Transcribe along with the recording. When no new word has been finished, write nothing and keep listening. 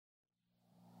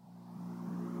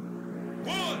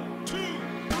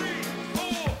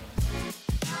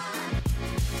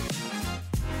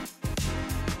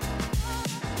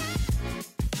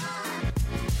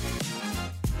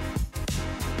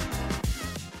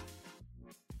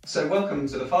So welcome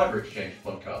to the Fibre Exchange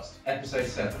podcast, episode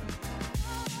 7.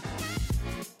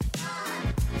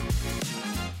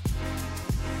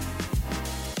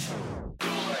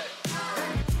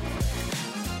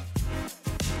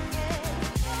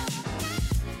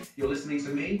 You're listening to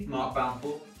me, Mark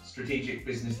Balfour, Strategic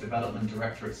Business Development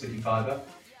Director at CityFibre,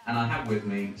 and I have with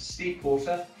me Steve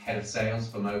Porter, Head of Sales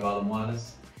for Mobile and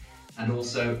Wireless, and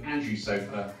also Andrew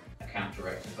Soper, Account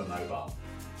Director for Mobile.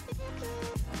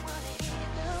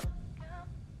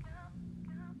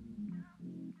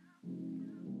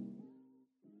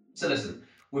 So listen,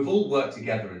 we've all worked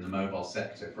together in the mobile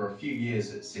sector for a few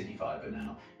years at CityFibre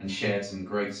now and shared some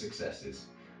great successes.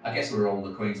 I guess we're old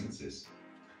acquaintances.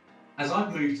 As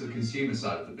I've moved to the consumer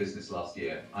side of the business last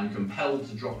year, I'm compelled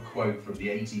to drop a quote from the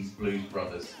 80s Blues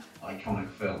Brothers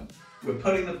iconic film. We're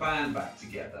putting the band back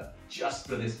together just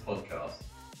for this podcast.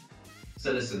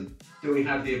 So listen, do we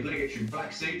have the obligatory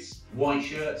black suits, white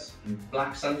shirts and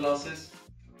black sunglasses?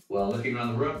 Well, looking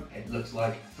around the room, it looks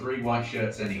like 3 white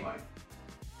shirts anyway.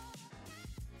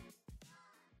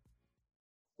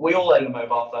 We all own a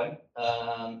mobile phone.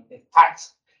 In fact,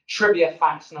 trivia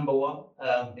fact number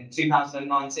 1, in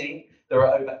 2019, there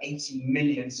are over 80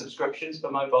 million subscriptions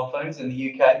for mobile phones in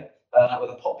the UK,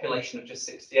 with a population of just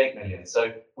 68 million.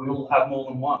 So we all have more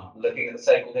than one. Looking at the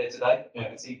table here today, you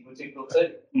can see we're equal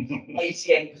to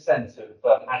 88%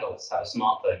 of adults have a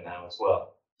smartphone now as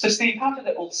well. So Steve, how did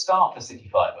it all start for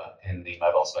CityFibre in the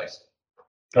mobile space?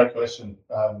 Great question.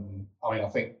 I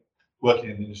think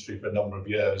working in the industry for a number of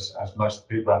years, as most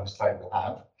people around this table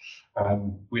have,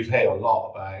 we've heard a lot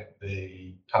about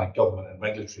the kind of government and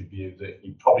regulatory view that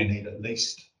you probably need at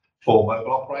least 4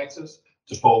 mobile operators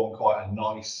to form quite a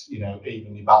nice,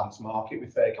 evenly balanced market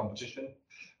with fair competition.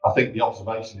 I think the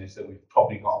observation is that we've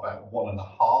probably got about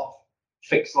 1.5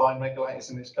 fixed line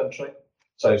regulators in this country.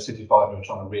 So CityFibre are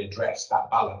trying to readdress that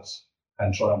balance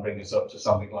and try and bring us up to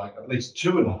something like at least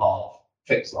 2.5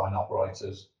 fixed line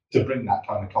operators to bring that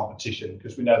kind of competition,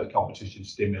 because we know that competition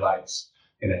stimulates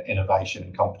innovation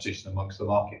and competition amongst the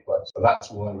marketplace. So that's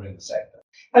why we're in the sector.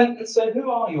 And so who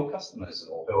are your customers,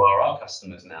 or who are our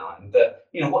customers now? And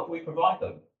what do we provide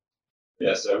them?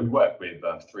 Yeah, so we work with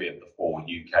 3 of the 4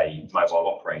 UK mobile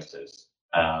operators,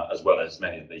 as well as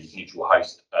many of the neutral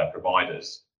host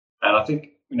providers. And I think,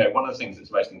 one of the things that's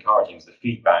most encouraging is the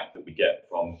feedback that we get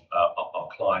from our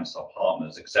clients, our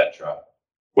partners, etc.,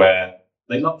 where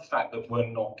they love the fact that we're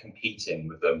not competing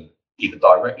with them either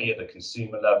directly at the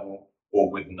consumer level or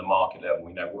within the market level.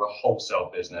 We're a wholesale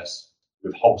business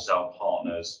with wholesale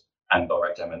partners and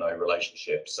direct M&O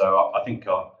relationships. So I think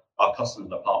our customers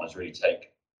and our partners really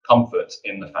take comfort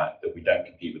in the fact that we don't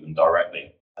compete with them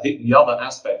directly. I think the other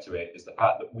aspect to it is the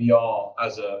fact that we are,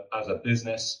 as a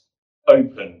business,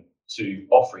 open to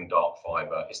offering dark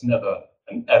fibre. It's never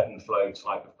an ebb and flow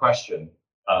type of question,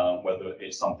 whether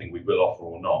it's something we will offer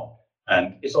or not.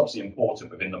 And it's obviously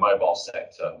important within the mobile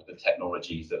sector with the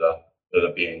technologies that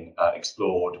are being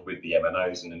explored with the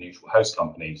MNOs and the neutral host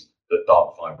companies, that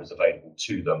dark fibre is available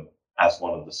to them as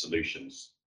one of the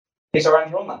solutions. Yes, so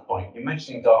Andrew, on that point, you're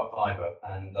mentioning dark fibre,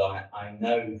 and I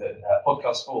know that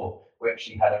podcast 4, we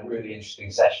actually had a really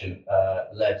interesting session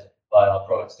led by our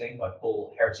products team, by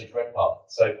Paul Heritage Redpath.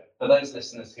 So for those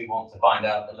listeners who want to find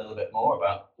out a little bit more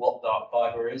about what dark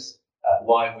fibre is,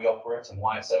 why we offer it and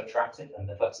why it's so attractive and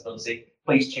the flexibility,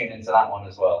 please tune into that one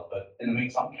as well. But in the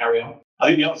meantime, carry on. I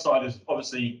think the other side is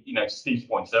obviously, to Steve's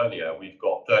point earlier, we've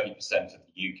got 30% of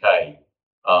the UK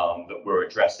that we're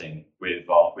addressing with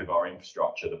our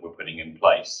infrastructure that we're putting in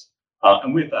place.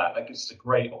 And with that gives us a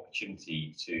great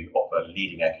opportunity to offer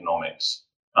leading economics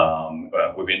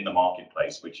within the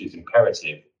marketplace, which is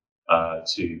imperative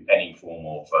to any form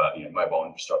of mobile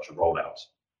infrastructure rollout.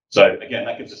 So again,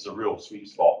 that gives us a real sweet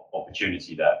spot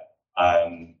opportunity there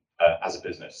as a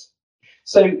business.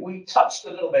 So we touched a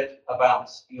little bit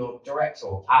about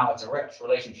our direct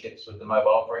relationships with the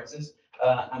mobile operators,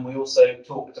 and we also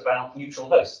talked about neutral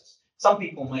hosts. Some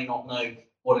people may not know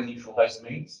what a neutral host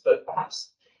means, but perhaps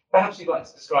you'd like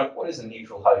to describe what is a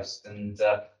neutral host and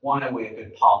why are we a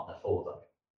good partner for them?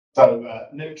 So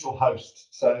neutral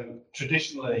host. So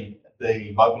traditionally,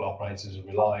 the mobile operators have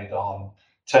relied on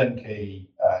turnkey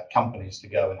companies to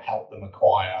go and help them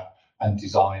acquire and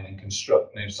design and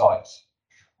construct new sites.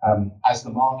 As the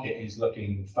market is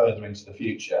looking further into the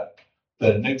future,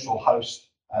 the neutral host,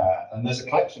 and there's a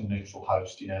collection of neutral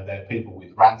hosts, they're people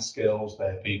with RAN skills,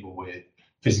 they're people with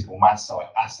physical mass site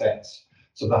assets.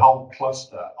 So the whole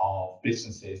cluster of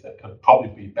businesses that could probably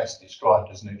be best described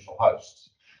as neutral hosts.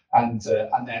 And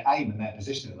their aim and their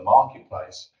position in the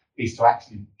marketplace is to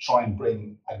actually try and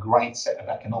bring a great set of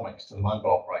economics to the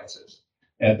mobile operators.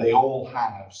 They all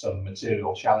have some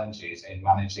material challenges in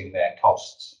managing their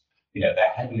costs. They're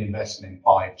heavily investing in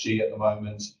 5G at the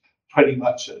moment. Pretty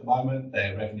much at the moment,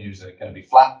 their revenues are going to be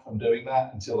flat from doing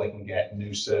that until they can get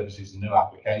new services and new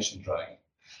application trained.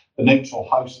 The neutral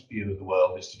host view of the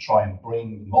world is to try and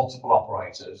bring multiple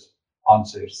operators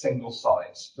onto single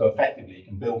sites. So effectively, you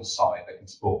can build a site that can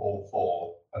support all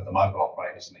 4 of the mobile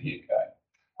operators in the UK.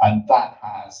 And that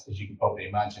has, as you can probably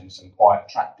imagine, some quite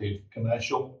attractive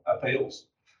commercial appeals.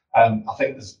 I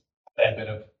think there's a fair bit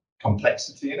of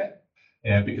complexity in it,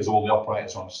 because all the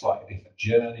operators are on a slightly different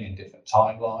journey and different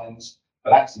timelines.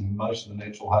 But actually, most of the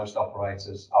neutral host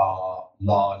operators are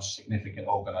large, significant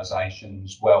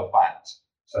organisations, well backed.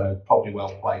 So probably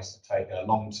well placed to take a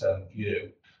long-term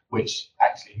view, which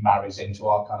actually marries into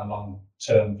our kind of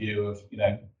long-term view of,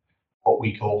 what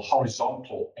we call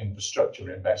horizontal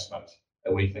infrastructure investment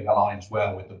that we think aligns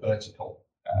well with the vertical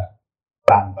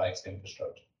land-based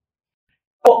infrastructure.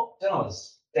 What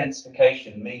does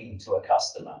densification mean to a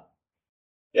customer?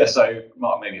 Yeah, so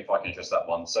Mark, maybe if I can address that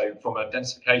one. So from a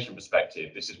densification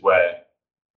perspective, this is where,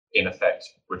 in effect,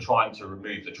 we're trying to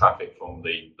remove the traffic from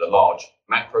the large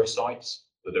macro sites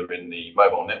that are in the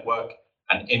mobile network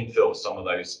and infill some of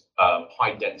those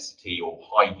high density or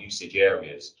high usage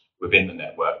areas within the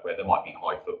network where there might be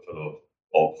high footfall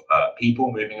of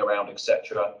people moving around,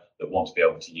 etc., that want to be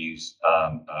able to use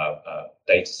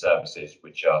data services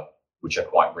which are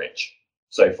quite rich.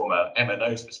 So from a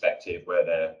MNO's perspective, where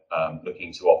they're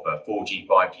looking to offer 4G,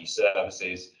 5G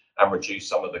services and reduce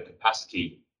some of the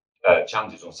capacity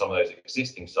challenges on some of those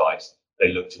existing sites,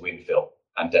 they look to infill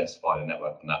and densify the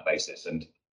network on that basis. And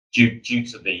due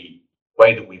to the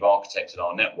way that we've architected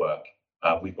our network,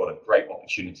 we've got a great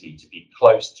opportunity to be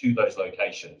close to those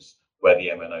locations where the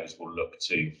MNOs will look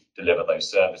to deliver those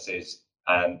services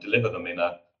and deliver them in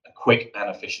a quick and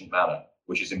efficient manner,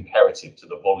 which is imperative to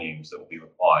the volumes that will be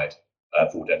required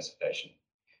for densification.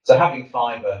 So having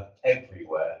fibre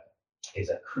everywhere is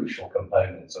a crucial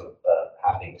component of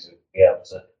having to be able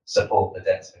to support the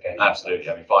densification. Absolutely.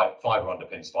 I mean, fibre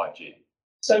underpins 5G.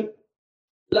 So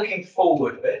looking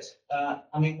forward a bit,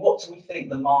 what do we think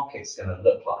the market's going to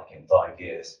look like in 5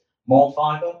 years? More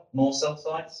fibre, more cell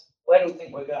sites? Where do we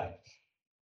think we're going?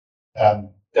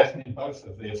 Definitely both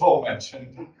of the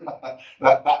aforementioned.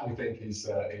 that we think is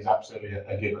absolutely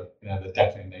a given. There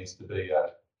definitely needs to be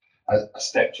a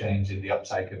step change in the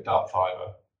uptake of dark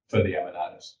fibre for the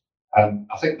MNOs.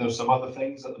 I think there's some other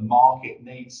things that the market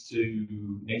needs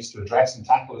to address and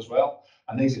tackle as well.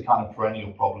 And these are kind of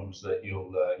perennial problems that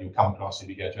you'll come across if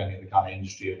you go to any of the kind of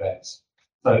industry events.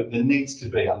 So there needs to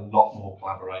be a lot more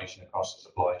collaboration across the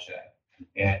supply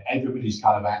chain. Everybody's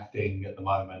kind of acting at the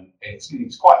moment.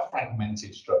 It's quite a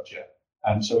fragmented structure.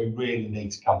 And so we really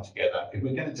need to come together. If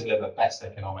we're going to deliver best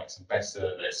economics and best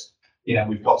service,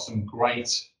 we've got some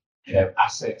great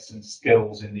assets and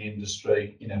skills in the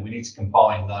industry. We need to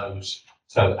combine those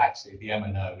so that actually the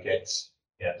MNO gets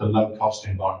the low cost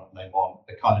environment they want,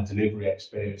 the kind of delivery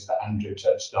experience that Andrew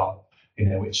touched on,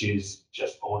 which is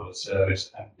just order the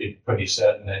service and be pretty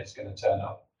certain that it's going to turn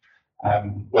up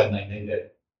when they need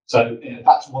it. So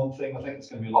that's one thing. I think there's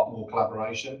going to be a lot more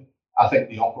collaboration. I think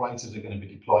the operators are going to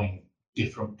be deploying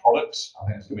different products. I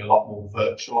think it's going to be a lot more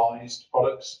virtualized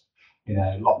products.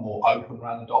 A lot more open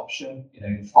RAN adoption.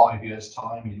 In 5 years'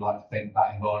 time, you'd like to think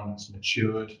that environment's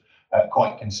matured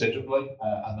quite considerably,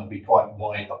 and there'll be quite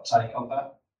wide uptake on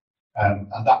that.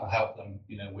 And that will help them,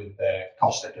 with their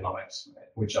cost economics,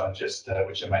 which I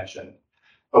mentioned.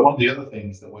 But one of the other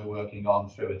things that we're working on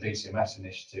through a DCMS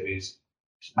initiative is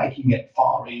making it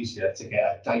far easier to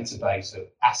get a database of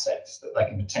assets that they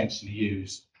can potentially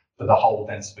use for the whole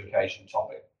densification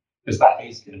topic, because that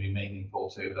is going to be meaningful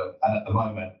to them. And at the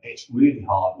moment, it's really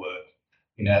hard work.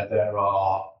 There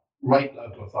are great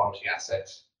local authority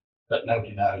assets that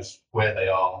nobody knows where they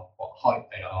are, what height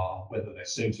they are, whether they're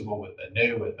suitable, whether they're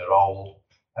new, whether they're old.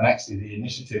 And actually, the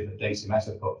initiative that DCMS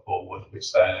have put forward,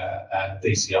 which they're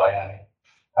DCIA,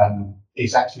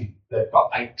 is actually, they've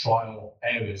got 8 trial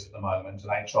areas at the moment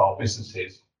and 8 trial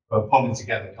businesses who are pulling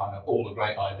together kind of all the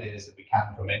great ideas that we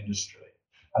can from industry.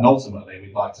 And ultimately,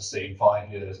 we'd like to see in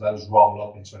 5 years those roll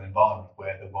up into an environment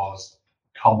where there was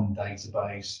a common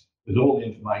database with all the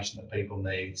information that people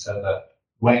need, so that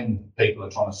when people are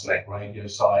trying to select radio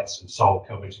sites and solve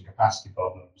coverage and capacity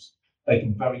problems, they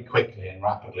can very quickly and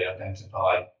rapidly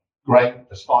identify, great,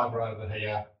 there's fibre over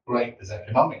here, great, there's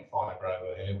economic fibre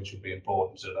over here, which would be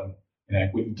important to them.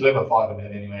 We can deliver fibre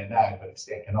anywhere now, but it's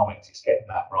the economics, it's getting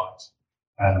that right.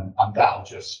 And that'll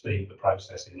just speed the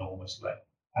process enormously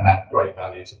and add great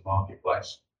value to the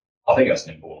marketplace. I think that's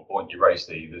an important point you raised,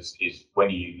 Steve, is when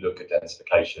you look at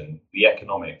densification, the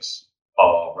economics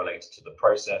are related to the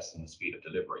process and the speed of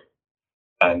delivery.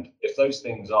 And if those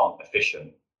things aren't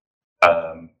efficient,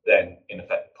 then in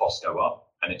effect costs go up,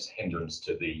 and it's a hindrance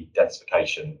to the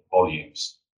densification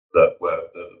volumes that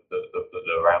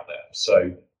are out there.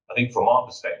 So I think from our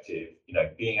perspective,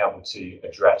 being able to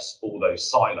address all those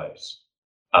silos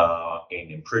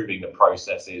in improving the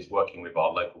processes, working with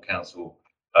our local council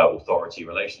authority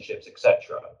relationships,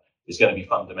 etc., is going to be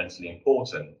fundamentally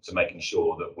important to making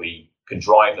sure that we can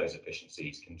drive those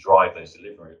efficiencies, can drive those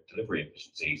delivery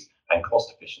efficiencies and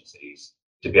cost efficiencies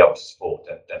to be able to support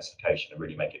densification and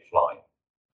really make it fly.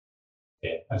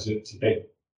 Yeah, it's a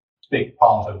big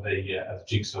part of the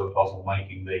jigsaw puzzle,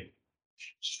 making the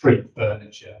street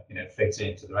furniture, fit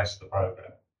into the rest of the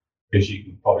program. Because you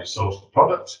can probably source the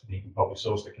product, you can probably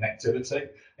source the connectivity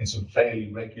in some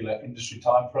fairly regular industry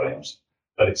timeframes,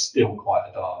 but it's still quite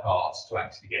a dark art to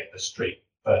actually get the street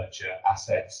furniture,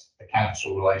 assets, the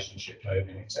council relationship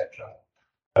moving, etc.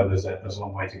 So there's a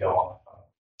long way to go on.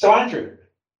 So Andrew,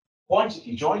 why did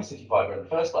you join CityFibre in the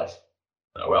first place?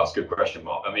 Well, that's a good question,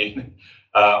 Mark. I mean,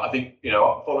 I think,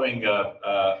 following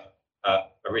a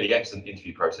really excellent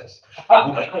interview process.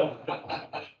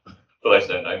 For those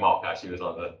who don't know, Mark actually was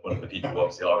one of the people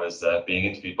obviously I was being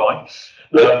interviewed by.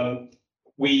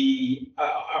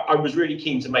 I was really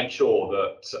keen to make sure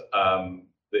that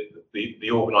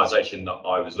the organisation that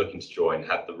I was looking to join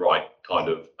had the right kind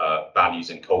of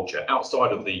values and culture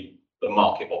outside of the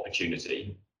market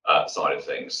opportunity side of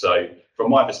things. So from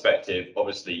my perspective,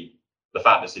 obviously, the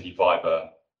fact that CityFibre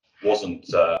wasn't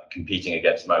competing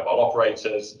against mobile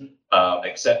operators,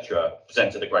 etc.,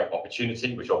 presented a great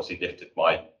opportunity, which obviously lifted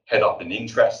my head up in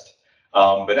interest.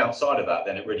 But outside of that,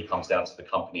 then it really comes down to the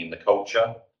company and the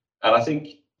culture. And I think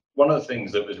one of the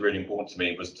things that was really important to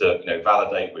me was to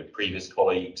validate with previous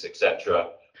colleagues, etc.,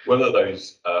 whether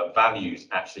those values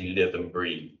actually live and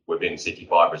breathe within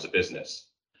CityFibre as a business.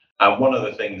 And one of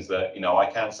the things that I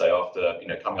can say after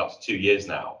coming up to 2 years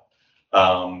now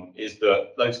is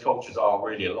that those cultures are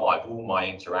really alive. All my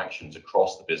interactions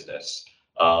across the business,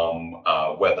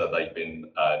 whether they've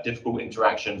been difficult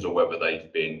interactions or whether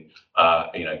they've been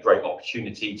great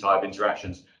opportunity type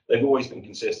interactions, they've always been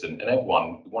consistent. And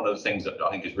one of the things that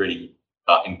I think is really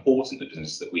important in the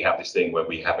business is that we have this thing where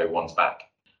we have everyone's back,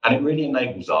 and it really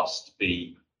enables us to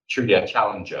be truly a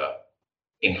challenger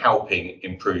in helping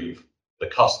improve the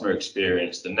customer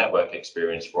experience, the network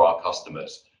experience for our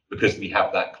customers, because we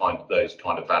have those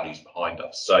kind of values behind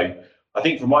us. So I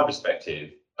think from my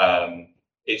perspective,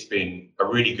 it's been a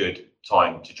really good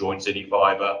time to join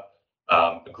CityFibre,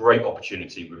 a great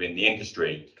opportunity within the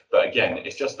industry. But again,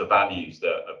 it's just the values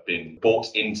that have been brought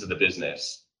into the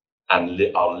business and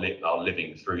are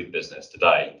living through the business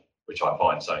today, which I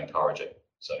find so encouraging.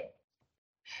 So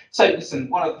listen,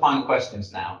 one of the final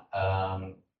questions now.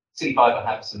 CityFibre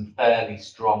have some fairly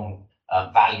strong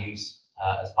values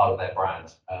as part of their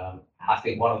brand. I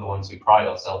think one of the ones we pride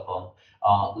ourselves on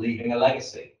are leaving a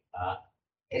legacy.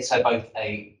 It's both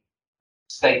a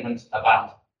statement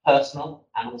about personal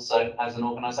and also as an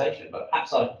organisation. But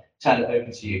perhaps I turn it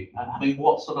over to you. I mean,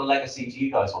 what sort of legacy do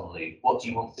you guys want to leave? What do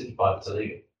you want CityFibre to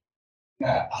leave?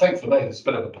 Yeah, I think for me, it's a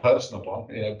bit of a personal one.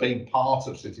 Being part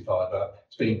of CityFibre,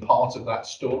 it's being part of that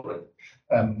story.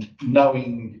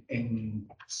 Knowing in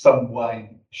some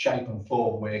way, shape and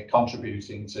form, we're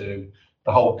contributing to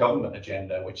the whole government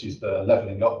agenda, which is the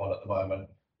levelling up one at the moment,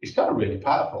 is kind of really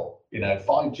powerful.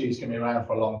 5G is going to be around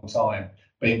for a long time.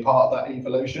 Being part of that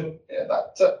evolution, yeah,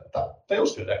 that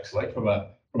feels good actually from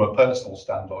a personal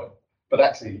standpoint. But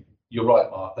actually, you're right,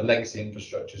 Mark. The legacy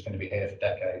infrastructure is going to be here for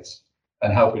decades,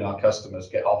 and helping our customers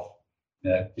get off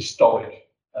historic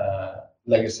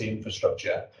legacy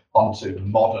infrastructure onto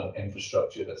modern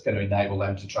infrastructure that's going to enable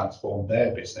them to transform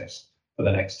their business for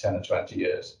the next 10 or 20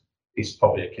 years is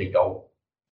probably a key goal,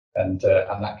 and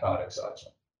that kind of excites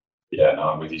me. Yeah, no,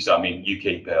 I'm with you. So, I mean,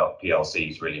 UK PLC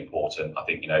is really important. I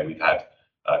think, we've had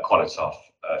quite a tough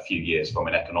few years from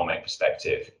an economic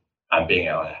perspective, and being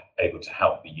able to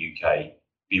help the UK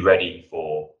be ready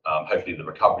for hopefully the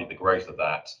recovery, the growth of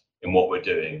that in what we're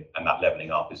doing, and that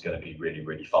levelling up is going to be really,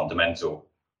 really fundamental.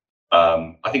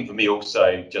 I think for me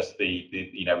also, just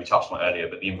we touched on it earlier,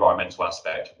 but the environmental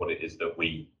aspect, what it is that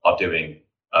we are doing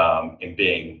in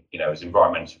being, as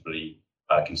environmentally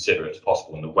considerate as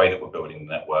possible in the way that we're building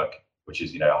the network, which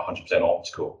is, 100%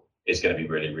 optical, is going to be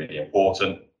really, really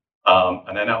important.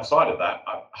 And then outside of that,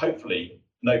 hopefully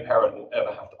no parent will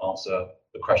ever have to answer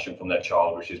the question from their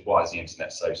child, which is, why is the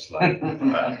internet so slow?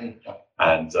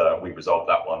 And we've resolved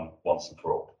that one once and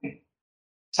for all.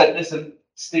 So listen,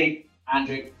 Steve,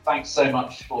 Andrew, thanks so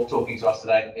much for talking to us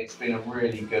today. It's been a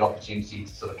really good opportunity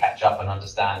to sort of catch up and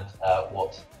understand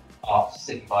what part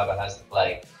CityFibre has to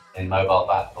play in mobile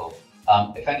backhaul.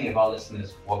 If any of our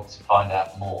listeners want to find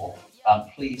out more,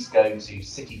 please go to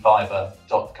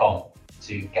cityfibre.com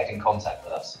to get in contact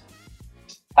with us.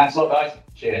 Thanks a lot, guys.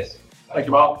 Cheers. Thank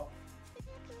you, Mark.